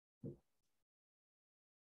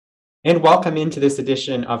And welcome into this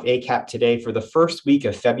edition of ACAP Today for the first week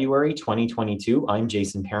of February 2022. I'm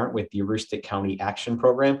Jason Parent with the Aroostook County Action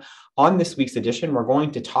Program. On this week's edition, we're going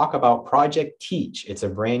to talk about Project Teach. It's a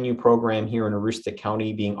brand new program here in Aroostook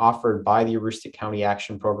County being offered by the Aroostook County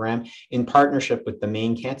Action Program in partnership with the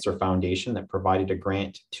Maine Cancer Foundation that provided a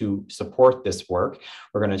grant to support this work.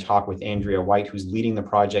 We're going to talk with Andrea White, who's leading the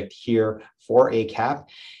project here for ACAP,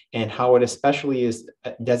 and how it especially is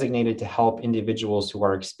designated to help individuals who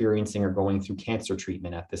are experiencing or going through cancer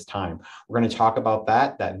treatment at this time. We're going to talk about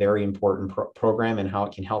that very important program and how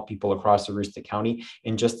it can help people across Aroostook County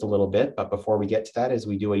in just a little bit. But before we get to that, as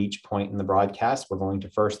we do at each point in the broadcast, we're going to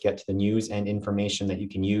first get to the news and information that you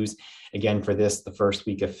can use again for the first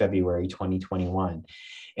week of February 2021.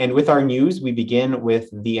 And with our news, we begin with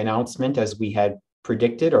the announcement, as we had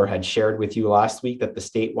predicted or had shared with you last week, that the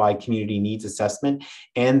statewide community needs assessment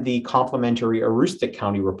and the complimentary Aroostook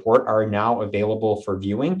County report are now available for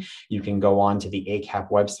viewing. You can go on to the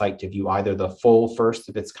ACAP website to view either the full first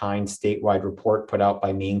of its kind statewide report put out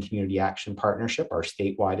by Maine Community Action Partnership, our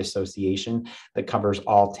statewide association that covers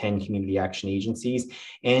all 10 community action agencies,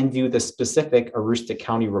 and view the specific Aroostook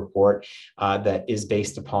County report that is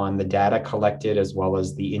based upon the data collected, as well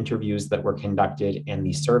as the interviews that were conducted and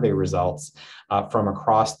the survey results from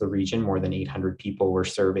across the region. More than 800 people were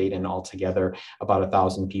surveyed, and altogether about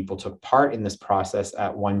 1,000 people took part in this process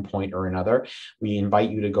at one point or another. We invite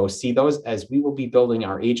you to go see those, as we will be building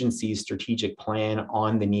our agency's strategic plan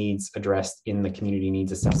on the needs addressed in the community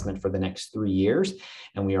needs assessment for the next 3 years.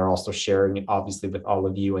 And we are also sharing it obviously with all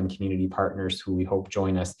of you and community partners who we hope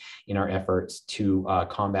join us in our efforts to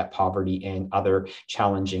combat poverty and other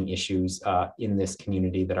challenging issues in this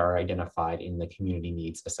community that are identified in the community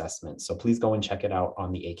needs assessment. So please go and check it out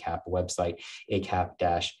on the ACAP website,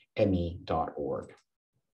 acap-me.org.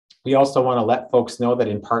 We also want to let folks know that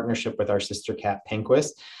in partnership with our sister CAP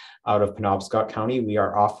Penquist out of Penobscot County, we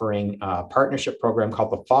are offering a partnership program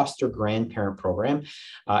called the Foster Grandparent Program.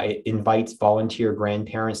 It invites volunteer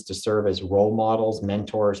grandparents to serve as role models,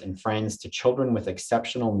 mentors, and friends to children with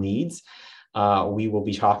exceptional needs. We will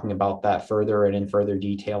be talking about that further and in further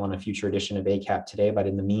detail in a future edition of ACAP Today. But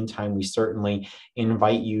in the meantime, we certainly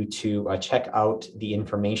invite you to check out the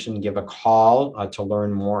information, give a call to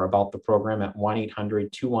learn more about the program at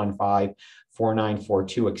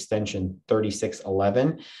 1-800-215-4942, extension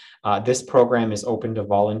 3611. This program is open to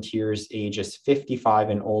volunteers ages 55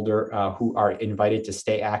 and older who are invited to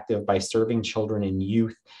stay active by serving children and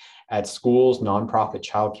youth at schools, nonprofit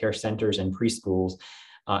childcare centers, and preschools.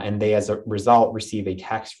 And they, as a result, receive a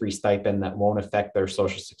tax-free stipend that won't affect their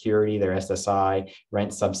Social Security, their SSI,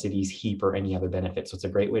 rent subsidies, HEAP, or any other benefits. So it's a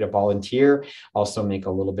great way to volunteer, also make a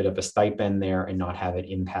little bit of a stipend there and not have it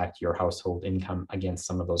impact your household income against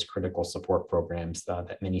some of those critical support programs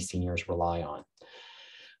that many seniors rely on.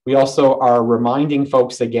 We also are reminding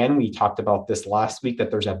folks again, we talked about this last week, that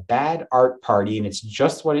there's a bad art party, and it's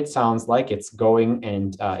just what it sounds like. It's going,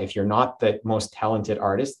 and if you're not the most talented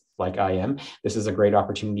artist like I am, this is a great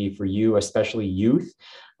opportunity for you, especially youth,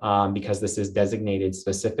 because this is designated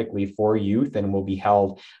specifically for youth and will be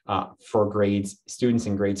held for students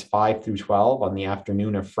in grades 5 through 12 on the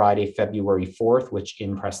afternoon of Friday, February 4th, which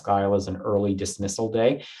in Presque Isle is an early dismissal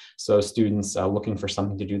day. So students looking for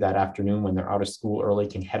something to do that afternoon when they're out of school early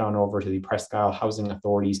can head on over to the Presque Isle Housing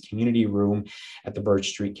Authority's community room at the Birch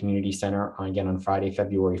Street Community Center again on Friday,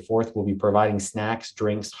 February 4th. We'll be providing snacks,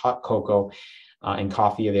 drinks, hot cocoa, and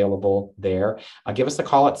coffee available there. Give us a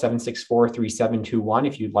call at 764-3721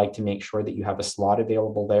 if you'd like to make sure that you have a slot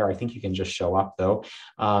available there. I think you can just show up though.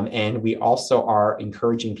 And we also are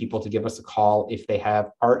encouraging people to give us a call if they have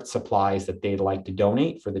art supplies that they'd like to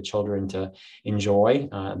donate for the children to enjoy,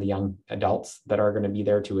 the young adults that are going to be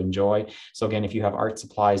there to enjoy. So again, if you have art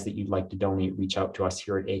supplies that you'd like to donate, reach out to us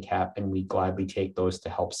here at ACAP, and we gladly take those to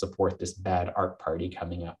help support this bad art party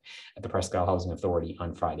coming up at the Presque Isle Housing Authority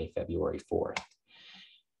on Friday, February 4th.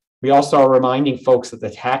 We also are reminding folks that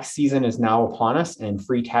the tax season is now upon us, and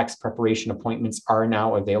free tax preparation appointments are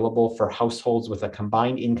now available for households with a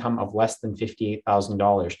combined income of less than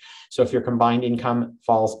 $58,000. So if your combined income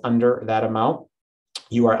falls under that amount,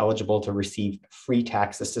 you are eligible to receive free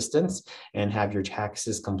tax assistance and have your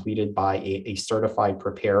taxes completed by a certified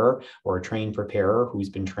preparer or a trained preparer who's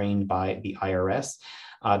been trained by the IRS.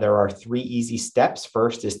 There are 3 easy steps.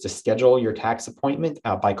 First is to schedule your tax appointment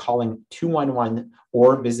by calling 211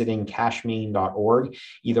 or visiting cashmain.org.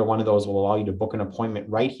 Either one of those will allow you to book an appointment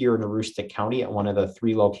right here in Aroostook County at one of the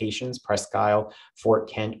 3 locations, Presque Isle, Fort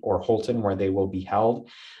Kent, or Holton, where they will be held.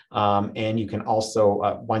 And you can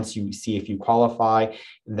also, once you see if you qualify,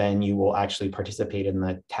 then you will actually participate in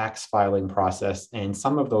the tax filing process. And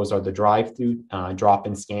some of those are the drive-through drop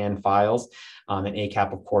and scan files. And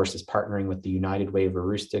ACAP, of course, is partnering with the United Way of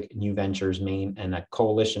Aroostook, New Ventures Maine, and a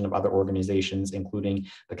coalition of other organizations, including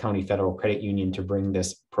the County Federal Credit Union, to bring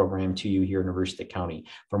this program to you here in Aroostook County.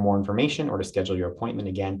 For more information or to schedule your appointment,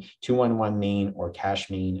 again, 211 Maine or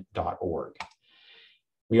cashmain.org.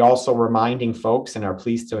 We also reminding folks and are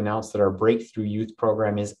pleased to announce that our Breakthrough Youth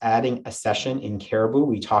program is adding a session in Caribou.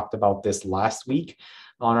 We talked about this last week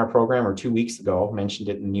on our program, or 2 weeks ago, mentioned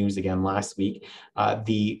it in the news again last week.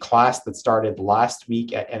 The class that started last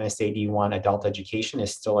week at MSAD1 Adult Education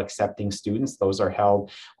is still accepting students. Those are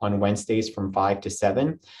held on Wednesdays from 5 to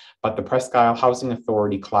 7. But the Presque Isle Housing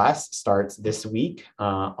Authority class starts this week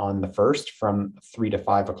on the 1st from 3 to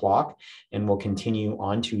 5 o'clock and will continue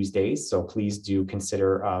on Tuesdays. So please do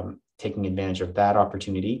consider taking advantage of that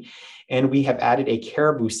opportunity. And we have added a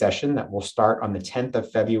Caribou session that will start on the 10th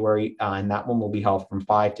of February, and that one will be held from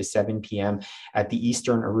 5 to 7 p.m. at the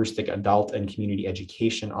Eastern Aroostook Adult and Community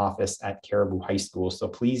Education Office at Caribou High School. So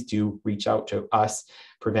please do reach out to us,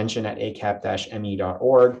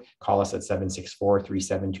 prevention@acap-me.org. Call us at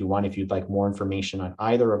 764-3721 if you'd like more information on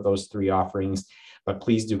either of those 3 offerings. But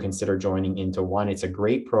please do consider joining into one. It's a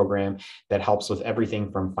great program that helps with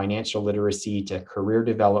everything from financial literacy to career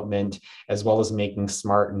development, as well as making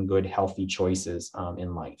smart and good, healthy choices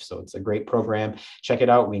in life. So it's a great program. Check it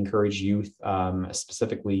out. We encourage youth,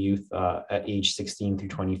 specifically youth at age 16 through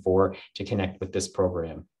 24, to connect with this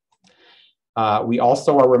program. We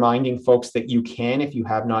also are reminding folks that you can, if you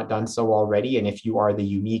have not done so already, and if you are the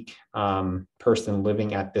unique person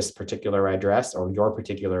living at this particular address, or your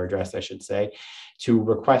particular address, I should say, to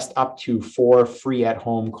request up to 4 free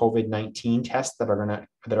at-home COVID-19 tests that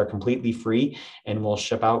are completely free and will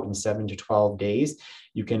ship out in 7 to 12 days.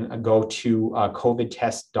 You can go to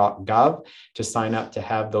covidtest.gov to sign up to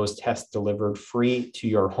have those tests delivered free to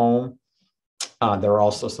your home. There are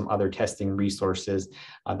also some other testing resources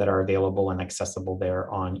that are available and accessible there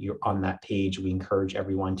on that page. We encourage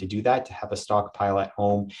everyone to do that, to have a stockpile at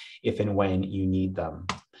home if and when you need them.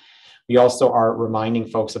 We also are reminding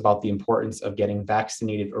folks about the importance of getting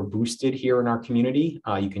vaccinated or boosted here in our community.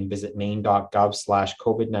 You can visit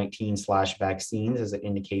maine.gov/COVID-19/vaccines, as it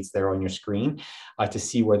indicates there on your screen, to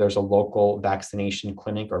see where there's a local vaccination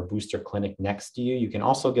clinic or booster clinic next to you. You can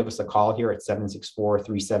also give us a call here at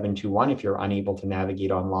 764-3721 if you're unable to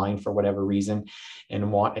navigate online for whatever reason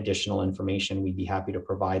and want additional information. We'd be happy to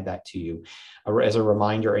provide that to you. As a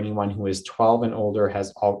reminder, anyone who is 12 and older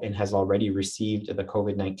has already received the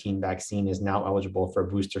COVID-19 vaccine is now eligible for a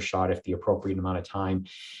booster shot if the appropriate amount of time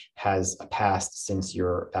has passed since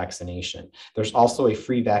your vaccination. There's also a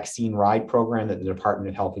free vaccine ride program that the Department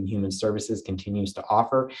of Health and Human Services continues to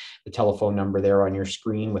offer. The telephone number there on your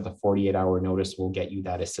screen with a 48-hour notice will get you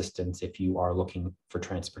that assistance if you are looking for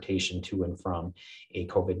transportation to and from a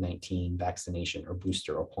COVID-19 vaccination or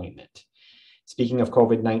booster appointment. Speaking of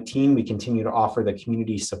COVID-19, we continue to offer the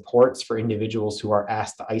community supports for individuals who are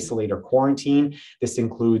asked to isolate or quarantine. This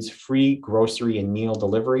includes free grocery and meal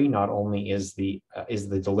delivery. Not only is the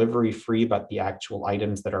delivery free, but the actual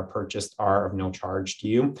items that are purchased are of no charge to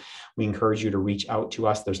you. We encourage you to reach out to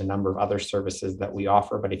us. There's a number of other services that we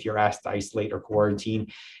offer, but if you're asked to isolate or quarantine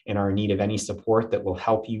and are in need of any support that will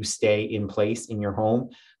help you stay in place in your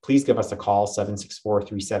home, please give us a call,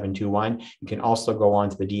 764-3721. You can also go on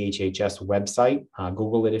to the DHHS website,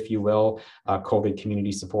 Google it if you will, COVID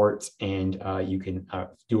Community Supports, and you can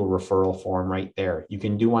do a referral form right there. You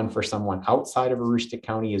can do one for someone outside of Aroostook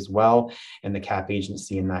County as well, and the CAP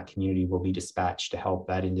agency in that community will be dispatched to help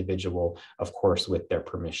that individual, of course, with their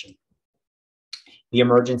permission. The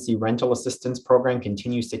Emergency Rental Assistance Program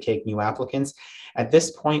continues to take new applicants. At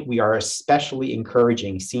this point, we are especially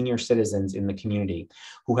encouraging senior citizens in the community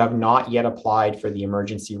who have not yet applied for the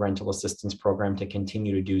Emergency Rental Assistance Program to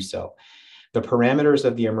continue to do so. The parameters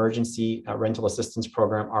of the Emergency Rental Assistance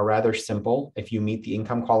Program are rather simple. If you meet the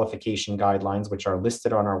income qualification guidelines, which are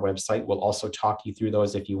listed on our website, we'll also talk you through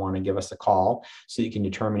those if you want to give us a call so you can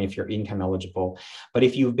determine if you're income eligible. But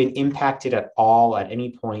if you've been impacted at all at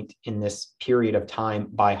any point in this period of time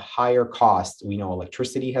by higher costs, we know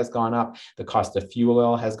electricity has gone up, the cost of fuel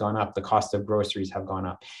oil has gone up, the cost of groceries have gone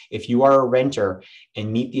up. If you are a renter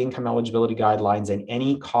and meet the income eligibility guidelines and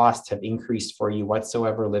any costs have increased for you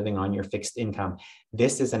whatsoever living on your fixed income,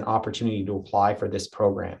 this is an opportunity to apply for this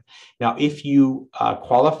program. Now, if you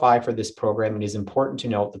qualify for this program, it is important to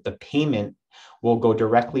note that the payment will go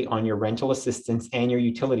directly on your rental assistance and your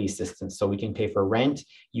utility assistance. So we can pay for rent,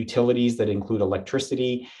 utilities that include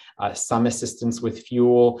electricity, some assistance with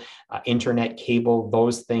fuel, internet, cable,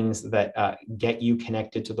 those things that get you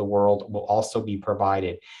connected to the world will also be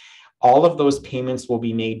provided. All of those payments will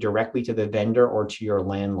be made directly to the vendor or to your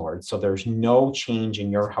landlord. So there's no change in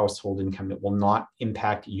your household income. It will not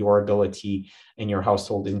impact your ability and your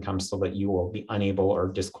household income so that you will be unable or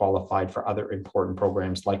disqualified for other important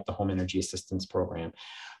programs like the Home Energy Assistance Program.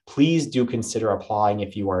 Please do consider applying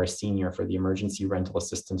if you are a senior for the Emergency Rental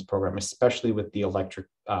Assistance Program, especially with the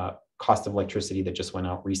cost of electricity that just went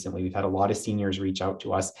out recently. We've had a lot of seniors reach out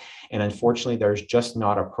to us, and unfortunately, there's just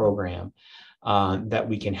not a program that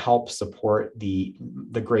we can help support the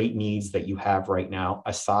great needs that you have right now,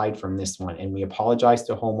 aside from this one. And we apologize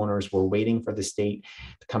to homeowners. We're waiting for the state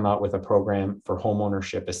to come out with a program for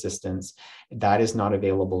homeownership assistance. That is not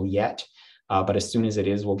available yet. But as soon as it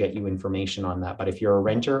is, we'll get you information on that. But if you're a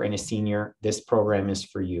renter and a senior, this program is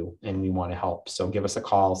for you and we want to help. So give us a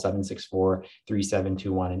call,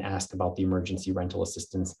 764-3721, and ask about the Emergency Rental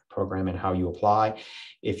Assistance Program and how you apply.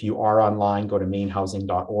 If you are online, go to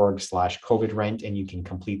mainhousing.org/COVID rent and you can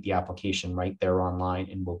complete the application right there online,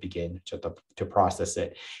 and we'll begin to process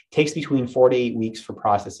it. It takes between 4 to 8 weeks for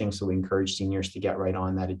processing, so we encourage seniors to get right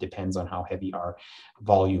on that. It depends on how heavy our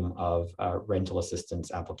volume of rental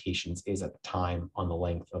assistance applications is at the time on the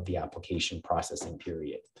length of the application processing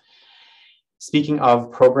period. Speaking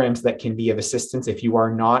of programs that can be of assistance, if you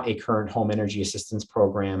are not a current Home Energy Assistance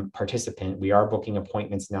Program participant, we are booking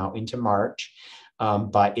appointments now into March.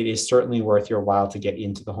 But it is certainly worth your while to get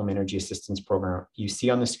into the Home Energy Assistance Program. You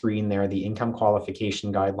see on the screen there the income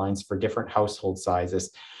qualification guidelines for different household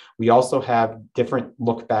sizes. We also have different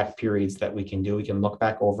look back periods that we can do. We can look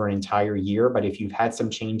back over an entire year, but if you've had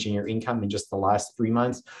some change in your income in just the last 3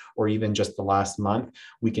 months or even just the last month,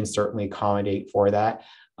 we can certainly accommodate for that.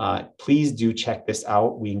 Please do check this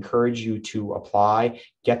out. We encourage you to apply,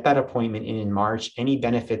 get that appointment in March. Any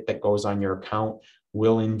benefit that goes on your account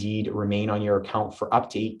will indeed remain on your account for up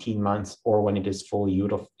to 18 months or when it is fully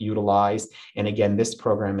utilized. And again, this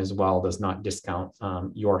program as well does not discount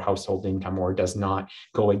your household income or does not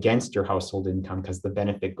go against your household income, because the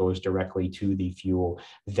benefit goes directly to the fuel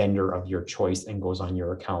vendor of your choice and goes on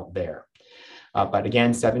your account there. But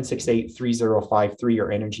again, 768-3053 or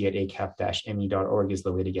energy@acap-me.org is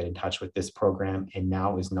the way to get in touch with this program. And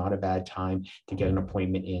now is not a bad time to get an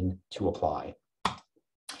appointment in to apply.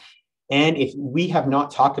 And if we have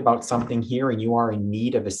not talked about something here and you are in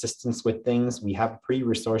need of assistance with things, we have a pretty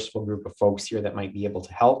resourceful group of folks here that might be able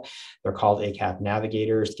to help. They're called ACAP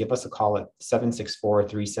Navigators. Give us a call at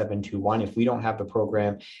 764-3721. If we don't have the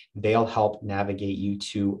program, they'll help navigate you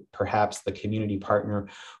to perhaps the community partner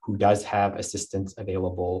who does have assistance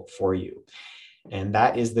available for you. And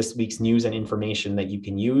that is this week's news and information that you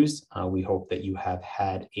can use. We hope that you have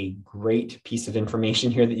had a great piece of information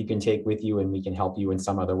here that you can take with you, and we can help you in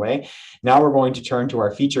some other way. Now we're going to turn to our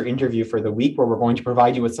feature interview for the week, where we're going to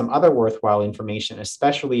provide you with some other worthwhile information,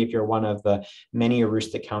 especially if you're one of the many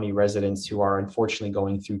Aroostook County residents who are unfortunately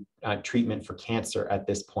going through treatment for cancer at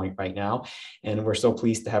this point right now. And we're so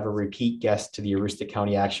pleased to have a repeat guest to the Aroostook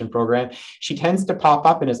County Action Program. She tends to pop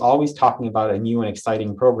up and is always talking about a new and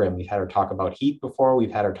exciting program. We've had her talk about HEAP before.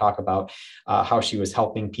 We've had her talk about how she was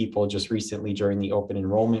helping people just recently during the open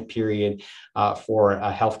enrollment period for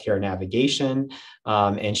healthcare navigation.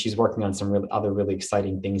 And she's working on some other really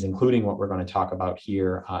exciting things, including what we're going to talk about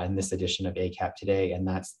here in this edition of ACAP Today, and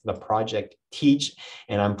that's the Project Teach.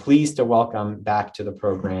 And I'm pleased to welcome back to the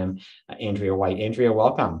program Andrea White. Andrea,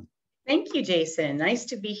 welcome. Thank you, Jason. Nice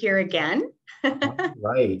to be here again.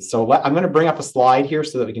 Right. So I'm going to bring up a slide here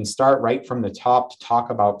so that we can start right from the top to talk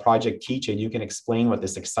about Project Teach, and you can explain what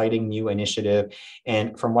this exciting new initiative,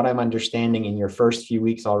 and from what I'm understanding in your first few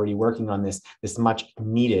weeks already working on this much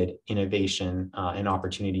needed innovation and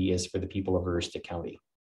opportunity is for the people of Aroostook County.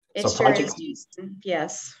 It so sure is, Jason.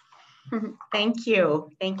 Yes. Thank you.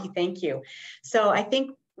 Thank you. Thank you. So I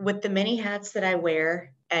think with the many hats that I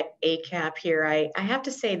wear at ACAP here, I have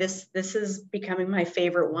to say this is becoming my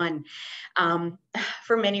favorite one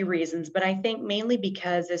for many reasons, but I think mainly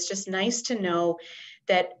because it's just nice to know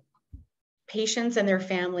that patients and their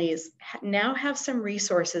families now have some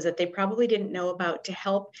resources that they probably didn't know about to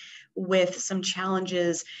help with some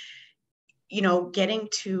challenges, you know, getting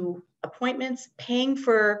to appointments, paying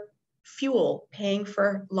for fuel, paying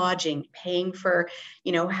for lodging, paying for,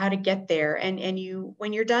 you know, how to get there. And you,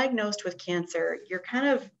 when you're diagnosed with cancer, you're kind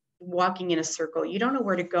of walking in a circle. You don't know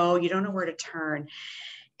where to go. You don't know where to turn.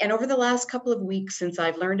 And over the last couple of weeks since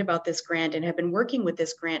I've learned about this grant and have been working with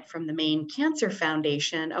this grant from the Maine Cancer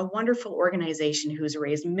Foundation, a wonderful organization who's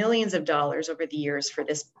raised millions of dollars over the years for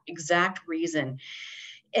this exact reason,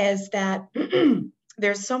 is that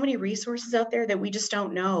there's so many resources out there that we just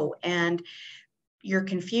don't know. And you're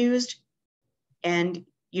confused and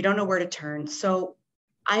you don't know where to turn. So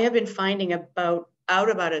I have been finding about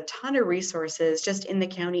a ton of resources just in the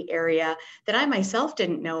county area that I myself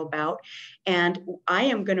didn't know about. And I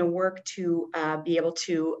am going to work to be able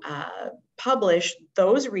to publish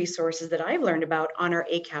those resources that I've learned about on our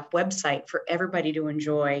ACAP website for everybody to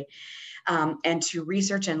enjoy and to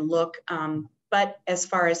research and look. But as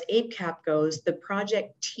far as ACAP goes, the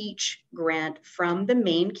Project Teach grant from the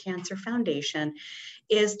Maine Cancer Foundation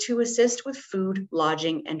is to assist with food,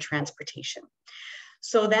 lodging, and transportation.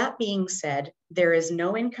 So that being said, there is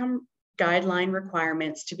no income guideline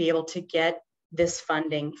requirements to be able to get this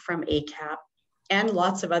funding from ACAP and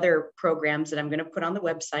lots of other programs that I'm going to put on the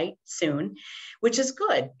website soon, which is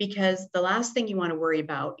good because the last thing you want to worry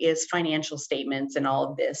about is financial statements and all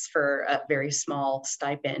of this for a very small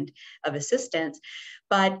stipend of assistance.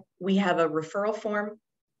 But we have a referral form,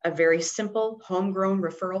 a very simple homegrown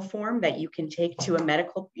referral form that you can take to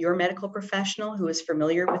your medical professional who is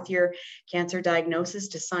familiar with your cancer diagnosis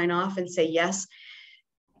to sign off and say, yes,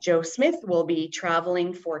 Joe Smith will be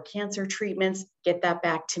traveling for cancer treatments. Get that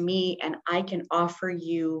back to me and I can offer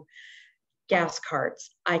you gas cards.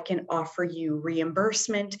 I can offer you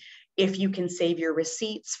reimbursement if you can save your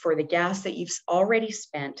receipts for the gas that you've already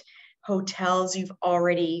spent, hotels you've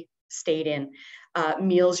already stayed in,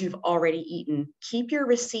 meals you've already eaten. Keep your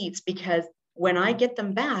receipts because when I get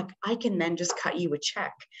them back, I can then just cut you a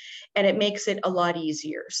check and it makes it a lot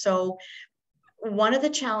easier. So one of the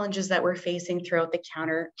challenges that we're facing throughout the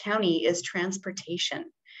county is transportation.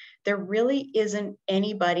 There really isn't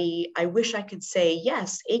anybody. I wish I could say,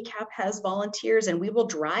 yes, ACAP has volunteers and we will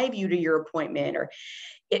drive you to your appointment, or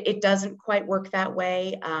it doesn't quite work that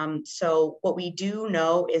way. So what we do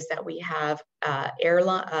know is that we have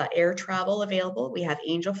air travel available. We have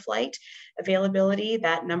Angel Flight availability.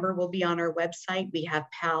 That number will be on our website. We have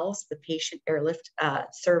PALS, the patient airlift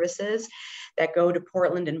services that go to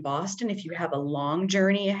Portland and Boston. If you have a long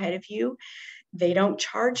journey ahead of you, they don't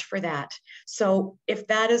charge for that. So if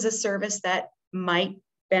that is a service that might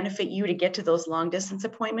benefit you to get to those long distance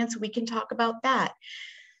appointments, we can talk about that.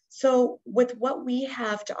 So with what we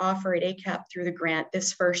have to offer at ACAP through the grant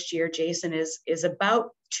this first year, Jason, is about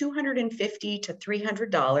 $250 to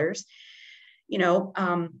 $300.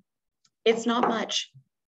 It's not much,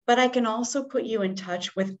 but I can also put you in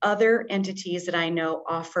touch with other entities that I know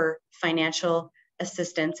offer financial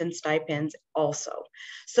assistance and stipends also.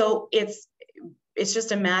 So it's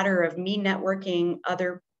just a matter of me networking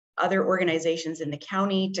other organizations in the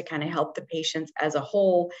county to kind of help the patients as a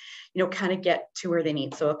whole, kind of get to where they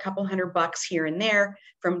need. So a couple $100 here and there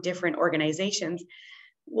from different organizations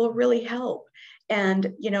will really help. And,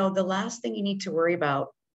 the last thing you need to worry about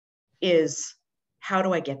is, how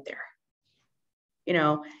do I get there?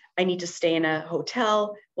 I need to stay in a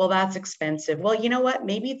hotel. Well, that's expensive. Well, you know what?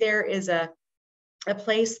 Maybe there is a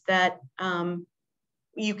place that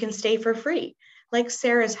you can stay for free, like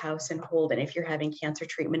Sarah's house in Holden, if you're having cancer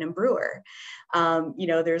treatment in Brewer.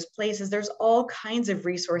 There's places, there's all kinds of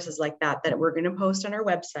resources like that we're going to post on our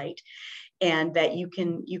website, and that you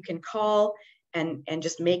can call and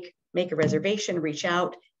just make a reservation, reach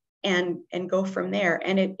out and go from there.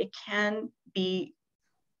 And it can be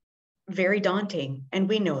very daunting, and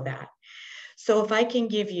we know that. So if I can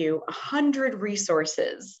give you 100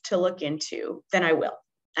 resources to look into, then I will,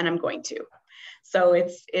 and I'm going to. So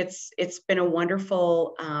it's been a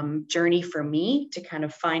wonderful journey for me to kind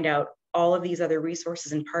of find out all of these other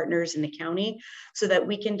resources and partners in the county so that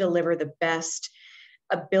we can deliver the best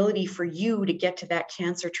ability for you to get to that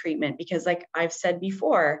cancer treatment. Because like I've said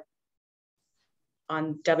before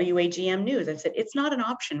on WAGM News, I said, it's not an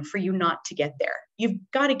option for you not to get there. You've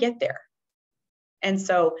got to get there. And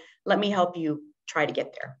so let me help you try to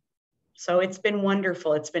get there. So it's been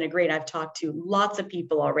wonderful. It's been I've talked to lots of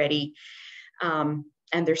people already. And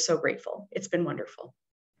they're so grateful. It's been wonderful.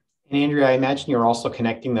 And Andrea, I imagine you're also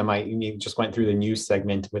connecting them. You just went through the news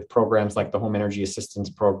segment with programs like the Home Energy Assistance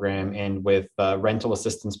Program and with rental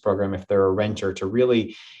assistance program if they're a renter, to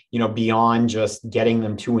really, beyond just getting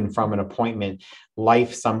them to and from an appointment.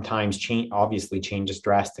 Life sometimes obviously changes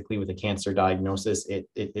drastically with a cancer diagnosis.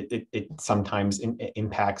 It sometimes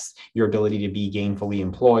impacts your ability to be gainfully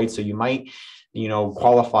employed. So you might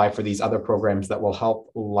qualify for these other programs that will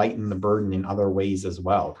help lighten the burden in other ways as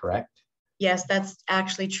well, correct? Yes, that's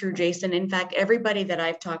actually true, Jason. In fact, everybody that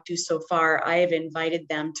I've talked to so far, I have invited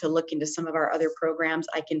them to look into some of our other programs.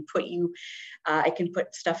 I can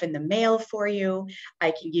put stuff in the mail for you. I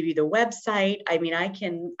can give you the website. I mean, I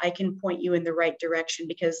can point you in the right direction,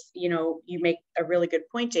 because, you make a really good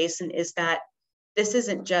point, Jason, is that this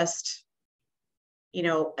isn't just,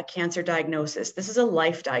 a cancer diagnosis. This is a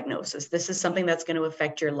life diagnosis. This is something that's going to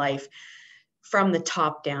affect your life from the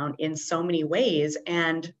top down in so many ways.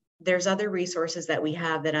 And there's other resources that we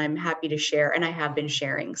have that I'm happy to share, and I have been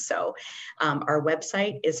sharing. So our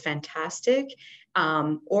website is fantastic.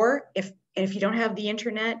 Or if you don't have the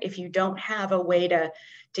internet, if you don't have a way to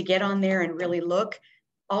get on there and really look,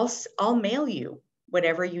 I'll mail you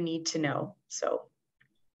whatever you need to know. So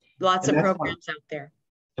lots of programs out there.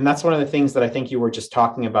 And that's one of the things that I think you were just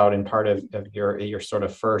talking about in part of your sort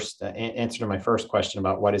of first answer to my first question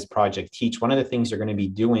about what is Project Teach. One of the things you're going to be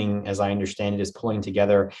doing, as I understand it, is pulling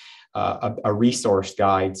together a resource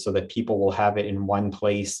guide so that people will have it in one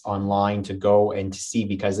place online to go and to see,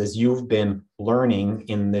 because as you've been learning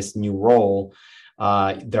in this new role,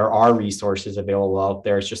 there are resources available out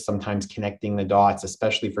there. It's just sometimes connecting the dots,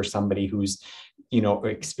 especially for somebody who's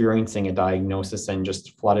experiencing a diagnosis and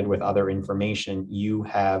just flooded with other information. You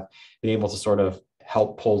have been able to sort of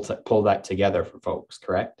help pull that together for folks,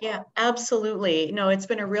 correct? Yeah, absolutely. No, it's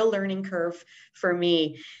been a real learning curve for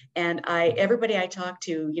me. And everybody I talk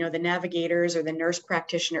to, the navigators or the nurse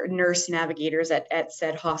navigators at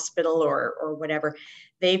said hospital or whatever,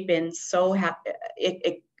 they've been so happy,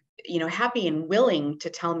 happy and willing to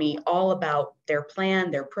tell me all about their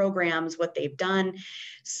plan, their programs, what they've done.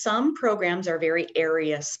 Some programs are very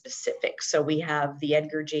area specific. So we have the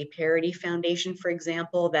Edgar J. Parody Foundation, for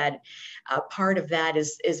example, that part of that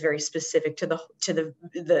is very specific to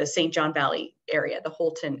the St. John Valley area, the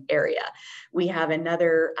Holton area. We have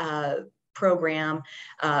another program,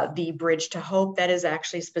 the Bridge to Hope, that is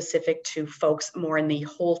actually specific to folks more in the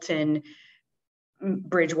Holton,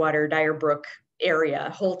 Bridgewater, Dyer Brook area,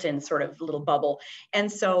 Holton sort of little bubble.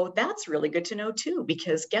 And so that's really good to know too,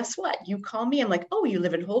 because guess what? You call me, I'm like, oh, you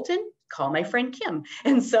live in Holton? Call my friend Kim.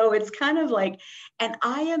 And so it's kind of like, and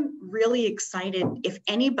I am really excited if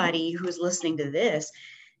anybody who's listening to this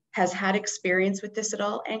has had experience with this at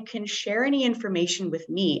all and can share any information with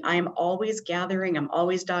me. I am always gathering, I'm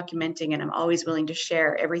always documenting, and I'm always willing to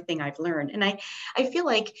share everything I've learned. And I feel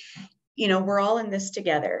like, we're all in this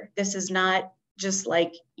together. This is not just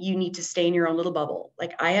like you need to stay in your own little bubble.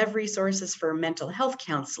 Like, I have resources for mental health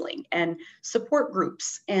counseling and support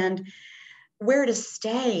groups and where to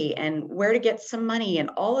stay and where to get some money and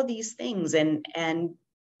all of these things.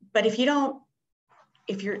 But if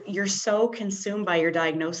you're so consumed by your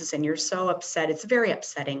diagnosis and you're so upset, it's very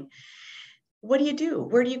upsetting. What do you do?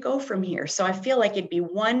 Where do you go from here? So I feel like it'd be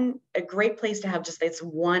a great place to have just this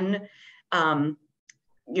one,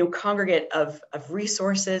 congregate of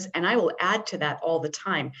resources. And I will add to that all the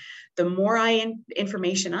time. The more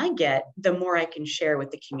information I get, the more I can share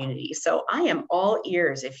with the community. So I am all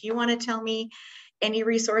ears. If you want to tell me any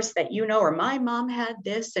resource that or my mom had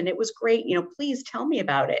this and it was great, please tell me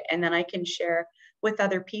about it. And then I can share with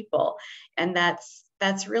other people. And that's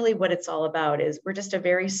really what it's all about, is we're just a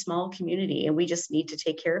very small community and we just need to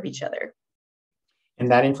take care of each other. And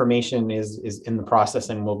that information is in the process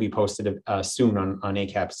and will be posted soon on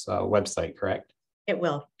ACAP's website, correct? It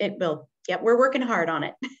will. Yeah, we're working hard on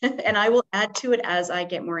it. And I will add to it as I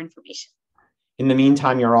get more information. In the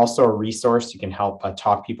meantime, you're also a resource. You can help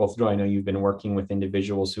talk people through. I know you've been working with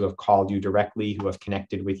individuals who have called you directly, who have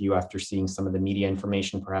connected with you after seeing some of the media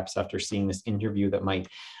information, perhaps after seeing this interview that might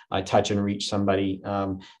touch and reach somebody.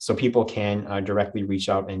 So people can directly reach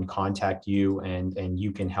out and contact you, and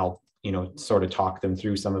you can help sort of talk them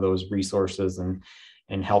through some of those resources and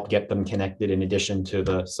help get them connected in addition to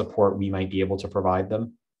the support we might be able to provide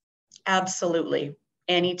them? Absolutely.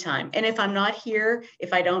 Anytime. And if I'm not here,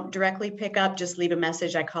 if I don't directly pick up, just leave a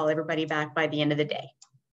message. I call everybody back by the end of the day.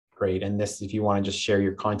 Great. And this, if you want to just share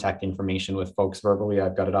your contact information with folks verbally,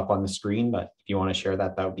 I've got it up on the screen, but if you want to share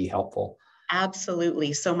that, that would be helpful.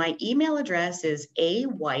 Absolutely. So my email address is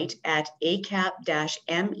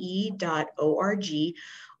awhite@acap-me.org,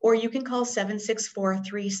 or you can call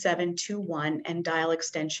 764-3721 and dial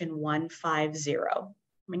extension 150.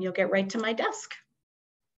 And you'll get right to my desk.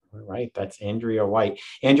 All right. That's Andrea White.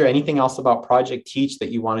 Andrea, anything else about Project Teach that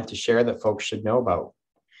you wanted to share that folks should know about?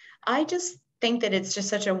 I just think that it's just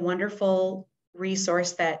such a wonderful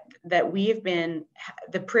resource that we have been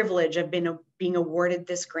the privilege of being awarded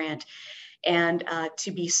this grant, and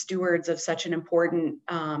to be stewards of such an important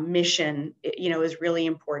mission, is really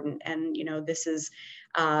important. And, this is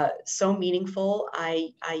so meaningful.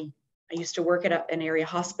 I I used to work at an area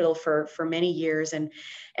hospital for many years, and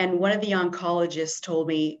one of the oncologists told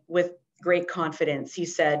me with great confidence, he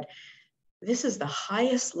said, "This is the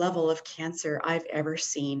highest level of cancer I've ever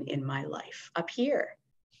seen in my life up here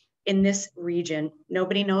in this region.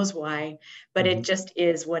 Nobody knows why, but it just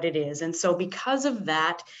is what it is." And so because of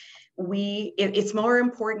that, it's more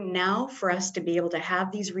important now for us to be able to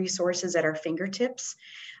have these resources at our fingertips,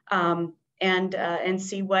 and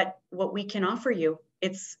see what we can offer you.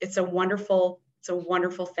 It's a wonderful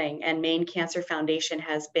thing. And Maine Cancer Foundation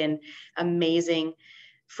has been amazing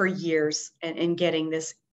for years in getting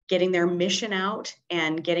their mission out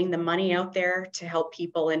and getting the money out there to help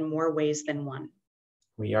people in more ways than one.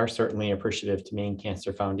 We are certainly appreciative to Maine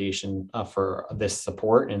Cancer Foundation for this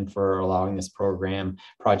support and for allowing this program,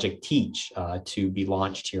 Project Teach, to be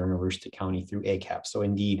launched here in Aroostook County through ACAP. So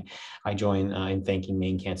indeed, I join in thanking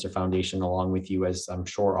Maine Cancer Foundation along with you, as I'm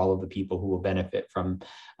sure all of the people who will benefit from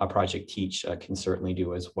Project Teach can certainly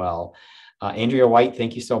do as well. Andrea White,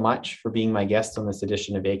 thank you so much for being my guest on this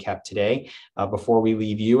edition of ACAP Today. Before we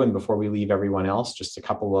leave you and before we leave everyone else, just a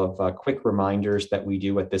couple of quick reminders that we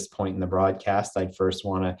do at this point in the broadcast. I'd first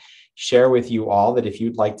want to share with you all that if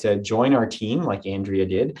you'd like to join our team, like Andrea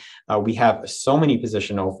did, we have so many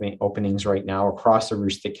position openings right now across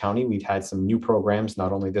Aroostook County. We've had some new programs,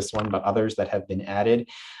 not only this one, but others that have been added,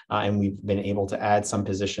 and we've been able to add some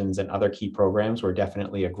positions and other key programs. We're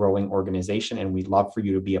definitely a growing organization, and we'd love for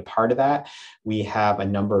you to be a part of that. We have a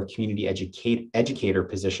number of community educator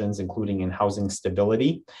positions, including in housing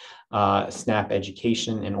stability, SNAP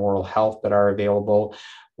education, and oral health that are available.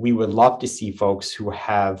 We would love to see folks who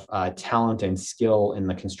have talent and skill in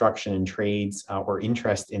the construction and trades or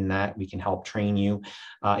interest in that. We can help train you.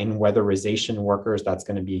 In weatherization workers, that's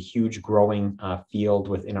going to be a huge growing field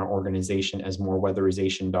within our organization as more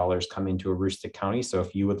weatherization dollars come into Aroostook County. So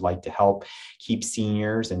if you would like to help keep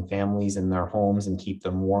seniors and families in their homes and keep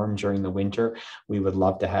them warm during the winter, we would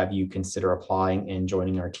love to have you consider applying and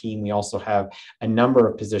joining our team. We also have a number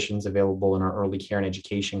of positions available in our early care and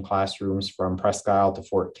education classrooms, from Presque Isle to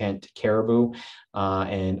Fort Kent to Caribou,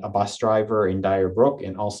 and a bus driver in Dyer Brook,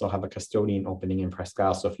 and also have a custodian opening in Presque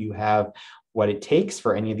Isle. So if you have what it takes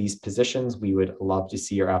for any of these positions, we would love to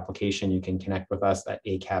see your application. You can connect with us at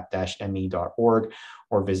acap-me.org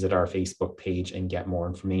or visit our Facebook page and get more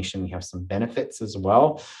information. We have some benefits as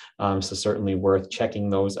well, so certainly worth checking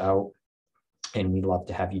those out. And we'd love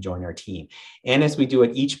to have you join our team. And as we do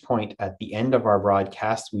at each point at the end of our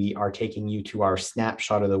broadcast, we are taking you to our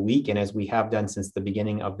snapshot of the week. And as we have done since the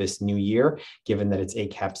beginning of this new year, given that it's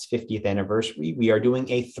ACAP's 50th anniversary, we are doing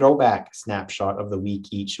a throwback snapshot of the week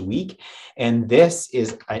each week. And this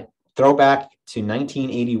is a throwback to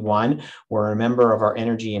 1981, where a member of our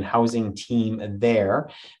energy and housing team there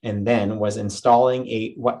and then was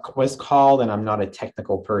installing what was called, and I'm not a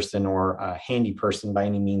technical person or a handy person by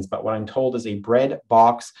any means, but what I'm told is a bread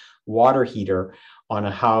box water heater on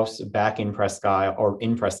a house back in Presque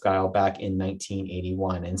Isle back in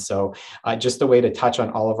 1981. And so just a way to touch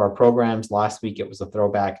on all of our programs. Last week, it was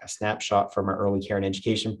a snapshot from our early care and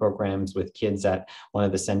education programs with kids at one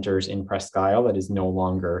of the centers in Presque Isle that is no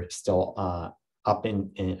longer still up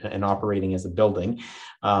and operating as a building.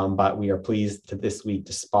 But we are pleased this week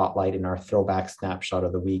to spotlight in our throwback snapshot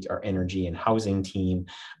of the week our energy and housing team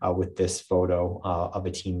with this photo of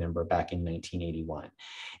a team member back in 1981.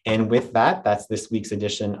 And with that, that's this week's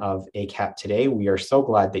edition of ACAP Today. We are so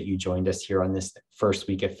glad that you joined us here on this first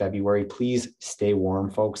week of February. Please stay warm,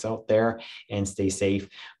 folks out there, and stay safe.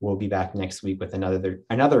 We'll be back next week with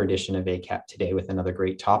another edition of ACAP Today with another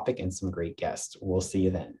great topic and some great guests. We'll see you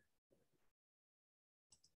then.